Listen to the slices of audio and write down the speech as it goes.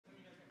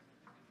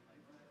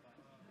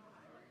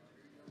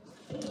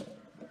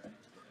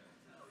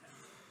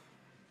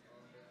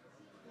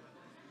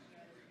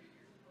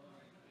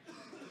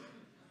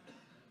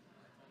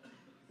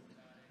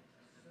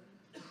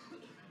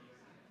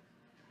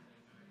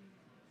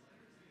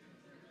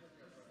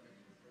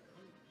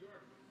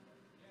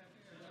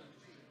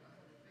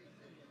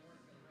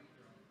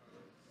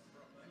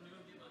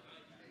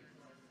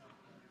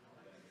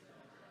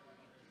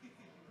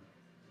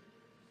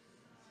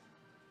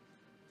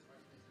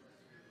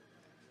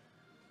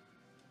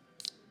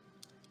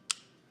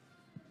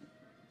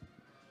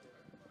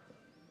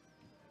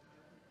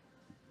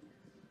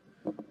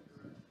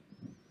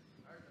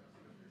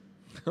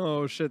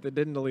Oh, shit. They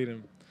didn't delete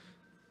him.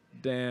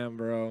 Damn,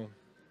 bro.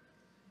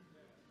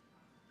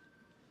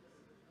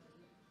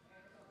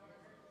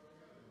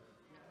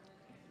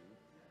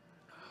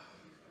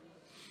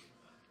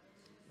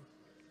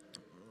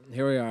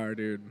 Here we are,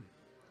 dude.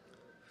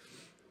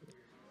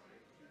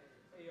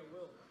 Hey,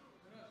 Will.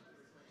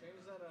 Change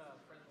that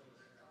friendly.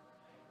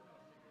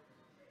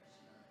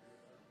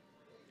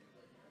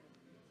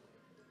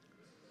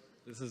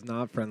 This is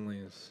not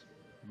friendlies,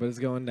 but it's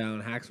going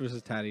down. Hacks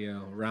versus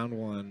Todeo, round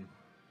 1.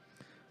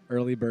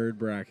 Early bird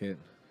bracket.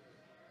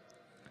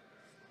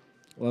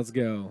 Let's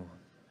go.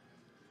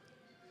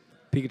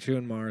 Pikachu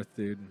and Marth,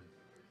 dude.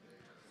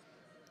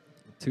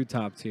 2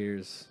 top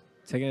tiers.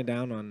 Taking it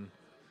down on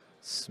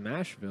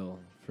Smashville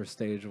for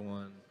stage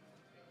 1.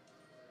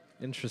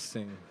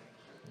 Interesting.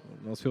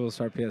 Most people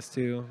start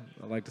PS2.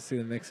 I like to see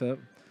the mix-up.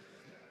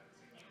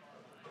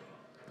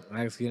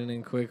 Max getting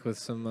in quick with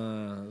some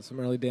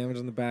early damage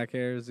on the back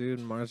airs, dude.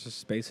 And Marth's just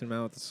spacing him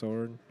out with the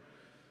sword.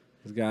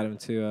 He's got him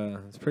to.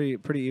 It's pretty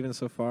even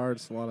so far.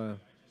 It's a lot of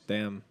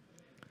damn.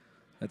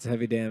 That's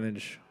heavy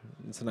damage.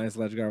 It's a nice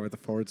ledge guard with the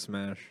forward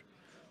smash.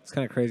 It's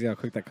kind of crazy how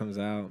quick that comes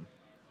out.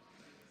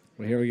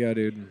 But here we go,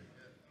 dude.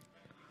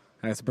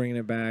 Max bringing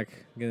it back,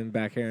 getting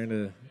back air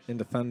into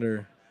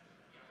Thunder.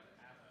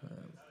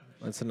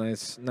 That's a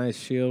nice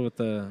shield with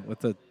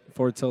the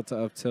forward tilt to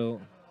up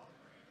tilt.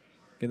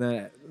 Getting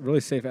that really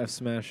safe F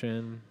smash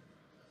in.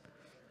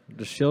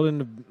 Just shield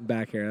into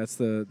back air. That's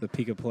the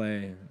Pika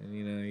play. And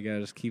you gotta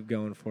just keep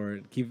going for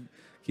it. Keep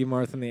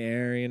Marth in the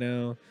air,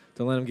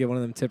 Don't let him get one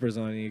of them tippers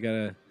on you. You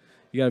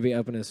gotta be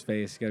up in his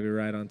face. You gotta be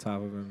right on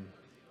top of him.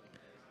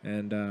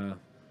 And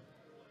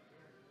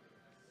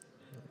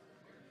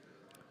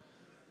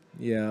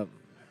yeah.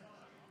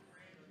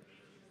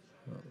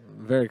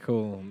 Very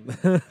cool.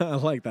 I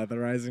like that. The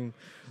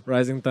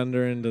rising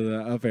thunder into the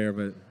up air,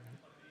 but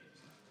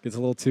gets a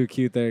little too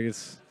cute there.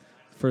 Gets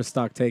first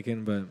stock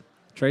taken, but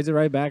trades it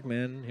right back,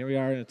 man. Here we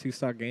are in a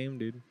 2-stock game,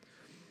 dude.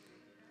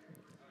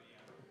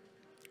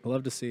 I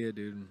love to see it,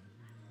 dude.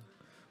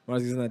 While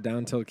he's using that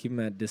down tilt, keep him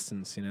at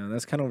distance,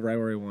 That's kind of right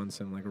where he wants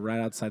him, like right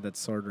outside that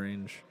sword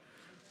range.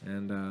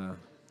 And oh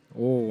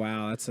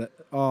wow,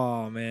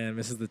 oh man,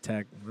 misses the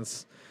tech.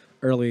 That's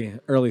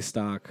early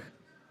stock.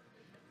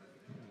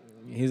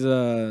 He's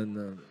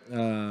Todeo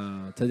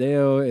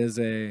is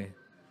a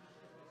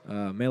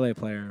melee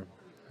player,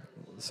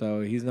 so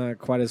he's not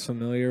quite as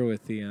familiar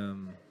with the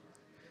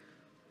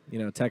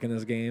tech in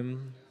this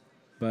game.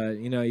 But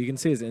you can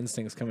see his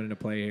instincts coming into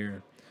play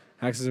here.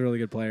 Hax is a really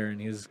good player, and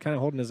he's kind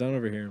of holding his own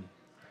over here.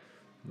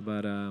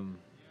 But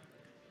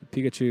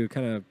Pikachu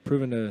kind of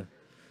proven to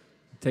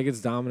take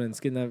its dominance,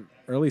 getting that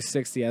early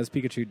 60 as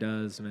Pikachu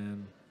does,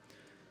 man.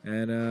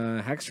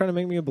 And Hax trying to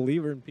make me a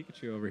believer in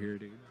Pikachu over here,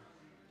 dude.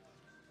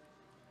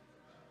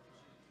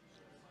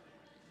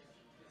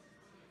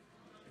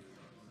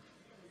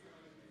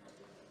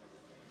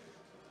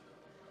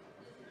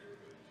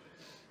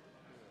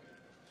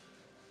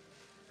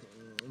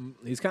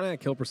 He's kind of at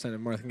kill percent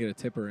if Marth can get a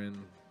tipper in.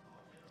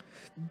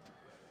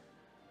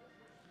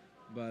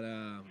 But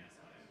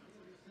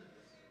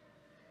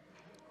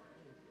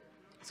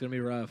it's going to be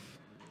rough.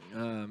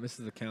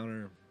 Misses the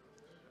counter.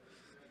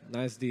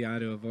 Nice DI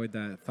to avoid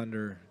that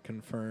Thunder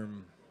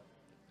confirm.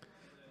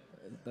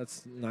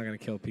 That's not going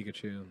to kill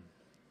Pikachu.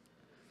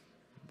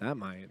 That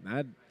might.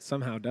 That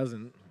somehow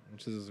doesn't,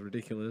 which is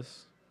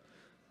ridiculous.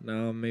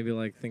 Now I'm maybe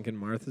like thinking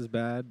Marth is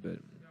bad, but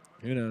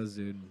who knows,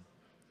 dude.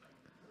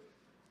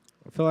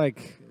 I feel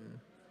like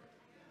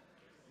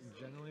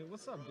generally,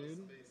 what's up, dude?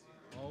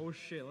 Oh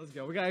shit, let's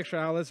go. We got extra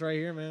outlets right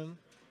here, man.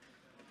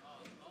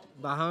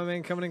 Bahama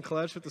Man coming in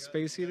clutch with the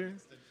space heater.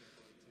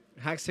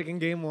 Hax taking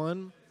game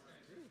 1.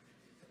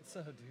 What's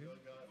up, dude? Y'all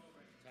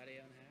got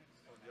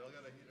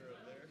a heater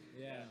up there?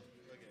 Yeah.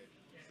 Okay.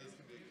 So this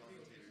could be a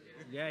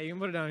commentator. Yeah, you can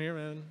put it down here,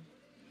 man.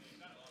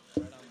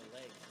 Right on the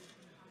leg.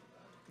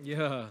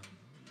 Yeah.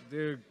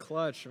 Dude,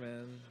 clutch,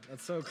 man.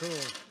 That's so cool.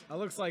 That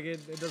looks like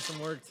it does some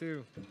work,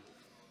 too.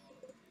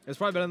 It's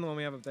probably better than the one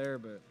we have up there,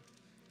 but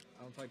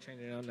I don't feel like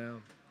changing it out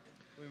now.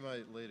 We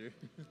might later.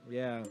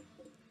 Yeah.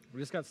 We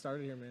just got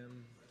started here,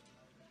 man.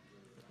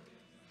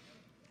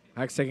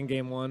 Hax taking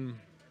game 1.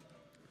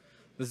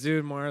 This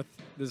dude,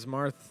 this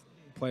Marth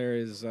player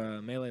is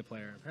a melee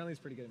player. Apparently he's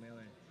pretty good at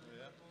melee. Oh,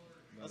 yeah?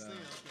 I was thinking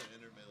I was going to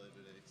enter melee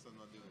today because I'm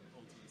not doing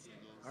ultimate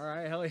singles. All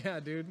right, hell yeah,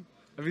 dude.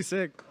 That'd be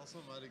sick. Also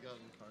might have gotten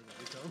Karna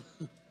to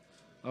come.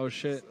 Oh,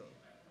 shit. So.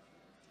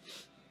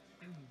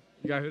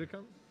 You got who to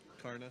come?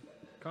 Karna.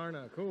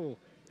 Karna, cool.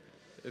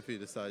 If he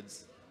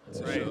decides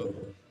to Right. show.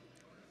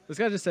 This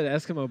guy just said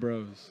Eskimo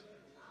Bros.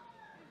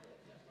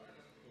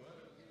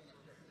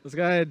 This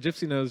guy at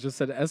Gypsy Nose just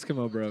said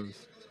Eskimo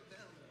Bros.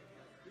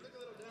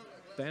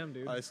 Damn,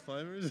 dude. Ice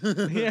climbers?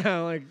 Yeah,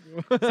 like.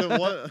 So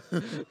what?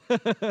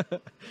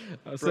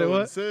 I'll say Bro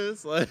what?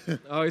 insists, like.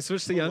 Oh, he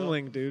switched to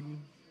Youngling, dude.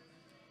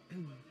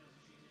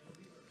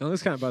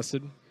 Youngling's kind of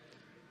busted.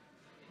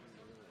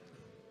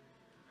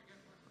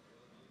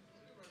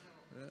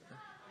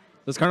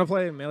 Does Karna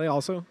play melee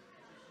also?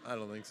 I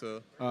don't think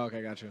so. Oh,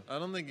 okay, gotcha. I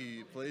don't think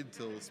he played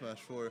till Smash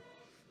 4.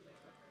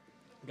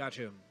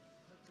 Gotcha.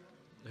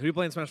 Who do you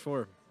play in Smash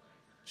 4?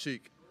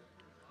 Sheik.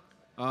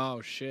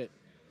 Oh, shit.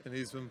 And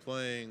he's been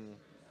playing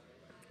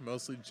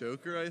mostly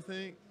Joker, I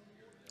think.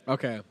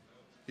 Okay.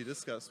 He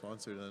just got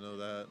sponsored, I know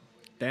that.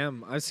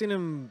 Damn. I've seen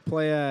him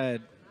play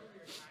at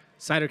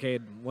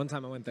Cidercade one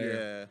time I went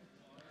there.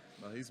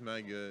 Yeah. No, he's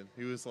mad good.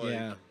 He was like,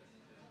 Yeah.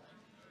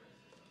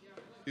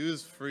 he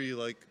was free,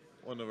 like,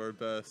 one of our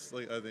best,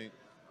 like, I think,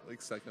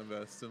 like, second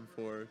best in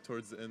 4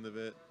 towards the end of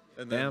it.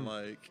 And then, Damn.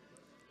 like,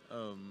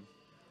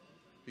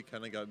 he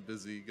kind of got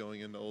busy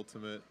going into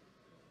Ultimate,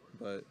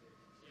 but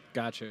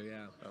Gotcha,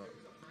 yeah. I don't,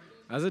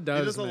 As it does,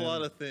 he does man. a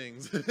lot of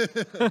things.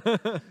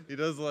 He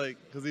does, like,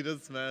 because he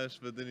does Smash,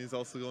 but then he's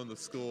also going to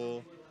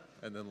school,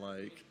 and then,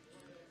 like,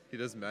 he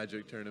does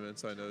Magic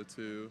tournaments, I know,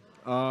 too.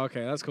 Oh,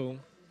 okay, that's cool.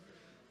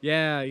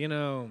 Yeah, you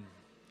know,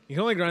 you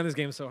can only grind this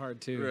game so hard,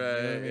 too. You know what I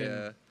Right, mean?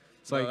 yeah.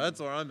 It's No, like, that's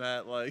where I'm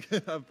at. Like, I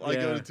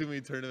Yeah. go to too many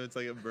tournaments,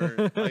 I get burnt.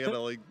 I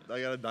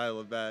gotta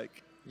dial it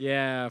back.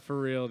 yeah, for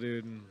real,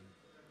 dude.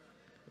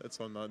 That's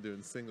why I'm not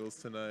doing singles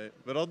tonight.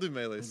 But I'll do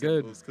melee Good.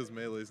 singles because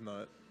melee's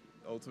not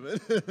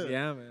ultimate.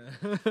 Yeah,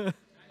 man.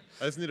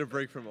 I just need a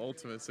break from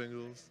ultimate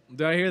singles.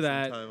 Do I hear Some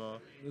that? time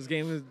off. This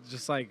game is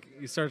just like,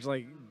 you start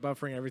like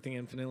buffering everything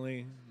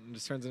infinitely and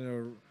just turns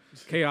into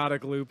a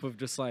chaotic loop of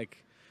just like,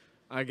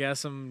 I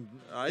guess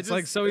it's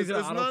like so easy to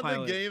It's not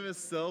autopilot. the game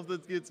itself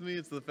that gets me.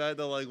 It's the fact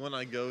that like when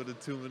I go to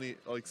too many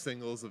like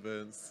singles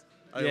events,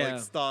 I Yeah.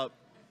 like stop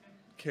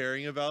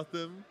caring about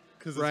them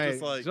because it's Right.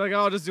 just like You're like,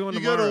 oh, I'll just do one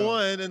you tomorrow. go to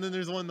one and then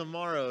there's one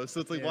tomorrow.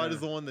 So it's like, why Yeah. does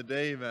the one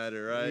today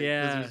matter, right?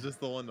 Yeah. Because there's just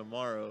the one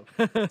tomorrow.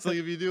 It's like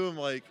if you do them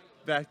like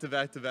back to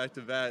back to back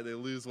to back, they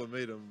lose what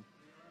made them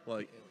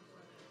like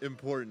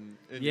important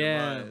in your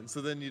Yeah. mind.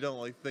 So then you don't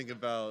like think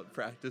about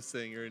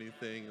practicing or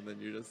anything, and then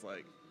you're just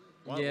like,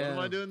 what am Yeah.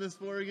 I doing this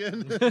for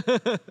again?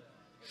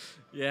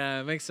 Yeah,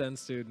 it makes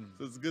sense, dude.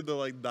 So it's good to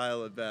like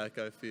dial it back,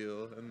 I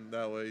feel, and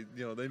that way,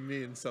 you know, they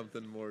mean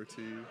something more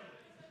to you.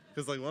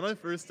 Because like when I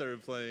first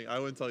started playing, I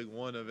went to like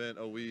one event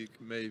a week,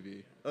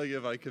 maybe, like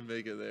if I could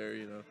make it there,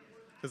 you know.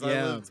 Because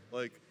Yeah. I lived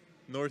like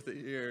north of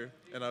here,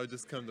 and I would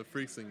just come to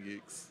Freaks and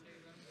Geeks.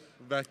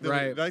 Back then,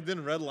 Right.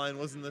 Redline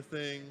wasn't the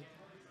thing,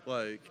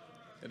 like,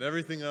 and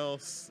everything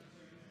else.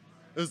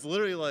 It was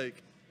literally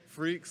like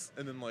Freaks,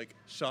 and then like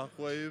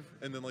Shockwave,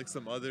 and then like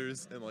some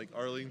others in like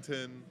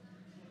Arlington.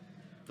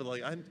 But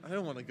like I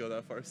don't want to go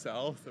that far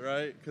south,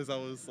 right? Because I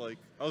was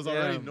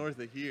already Yeah. north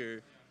of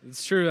here.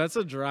 It's true. That's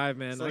a drive,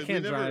 man. So, I like,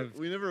 can't we never, drive.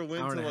 We never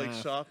went hour to and a like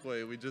half.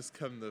 Shockwave. We just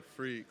come to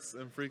Freaks,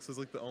 and Freaks was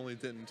like the only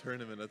Denton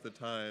tournament at the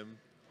time.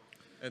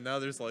 And now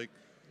there's like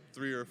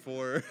 3 or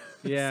 4.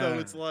 Yeah. So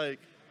it's like,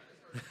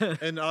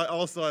 and I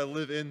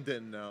live in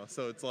Denton now,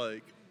 so it's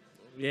like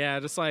Yeah,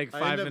 just like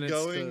 5 I end up minutes.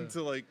 going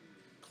to like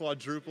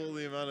quadruple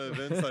the amount of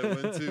events I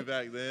went to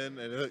back then,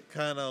 and it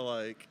kind of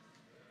like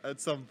at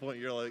some point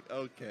you're like,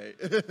 okay,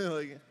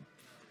 like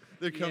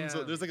Yeah.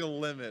 there's like a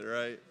limit,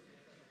 right?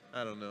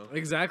 I don't know,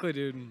 Exactly,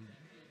 dude.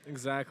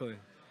 Exactly.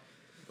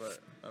 but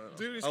I don't know.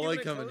 Dude, it's I keeping like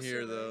it coming closer, here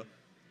man. though.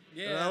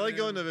 Yeah. And I like man.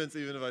 going to events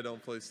even if I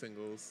don't play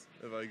singles.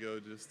 If I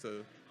go just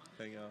to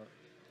hang out.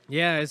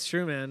 Yeah, it's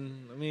true,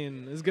 man. I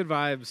mean, it's good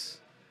vibes.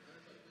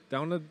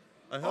 Down to.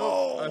 I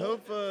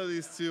hope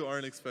these two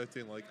aren't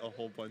expecting like a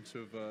whole bunch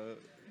of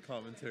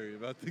commentary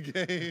about the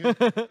game.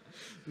 That,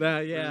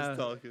 We're yeah. just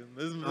talking.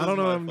 This I don't know is what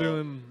my I'm fault.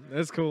 doing.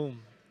 That's cool.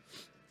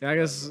 Yeah, I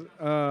guess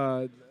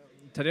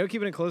Todeo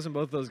keeping it close in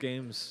both those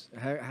games.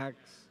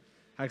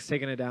 Hack's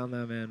taking it down,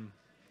 though, man.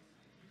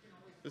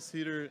 This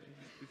heater,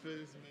 if it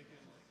is making.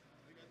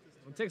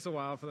 It takes a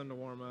while for them to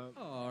warm up.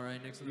 Oh, all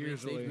right, next to the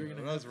Usually. main stage, we're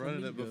gonna I was have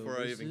running it Flamingo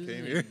before I even versus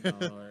came here.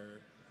 Neymar.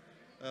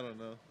 I don't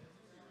know.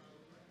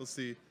 We'll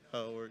see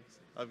how it works.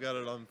 I've got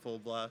it on full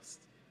blast.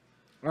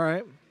 All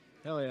right.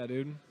 Hell yeah,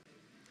 dude.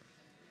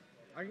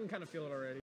 I can kind of feel it already.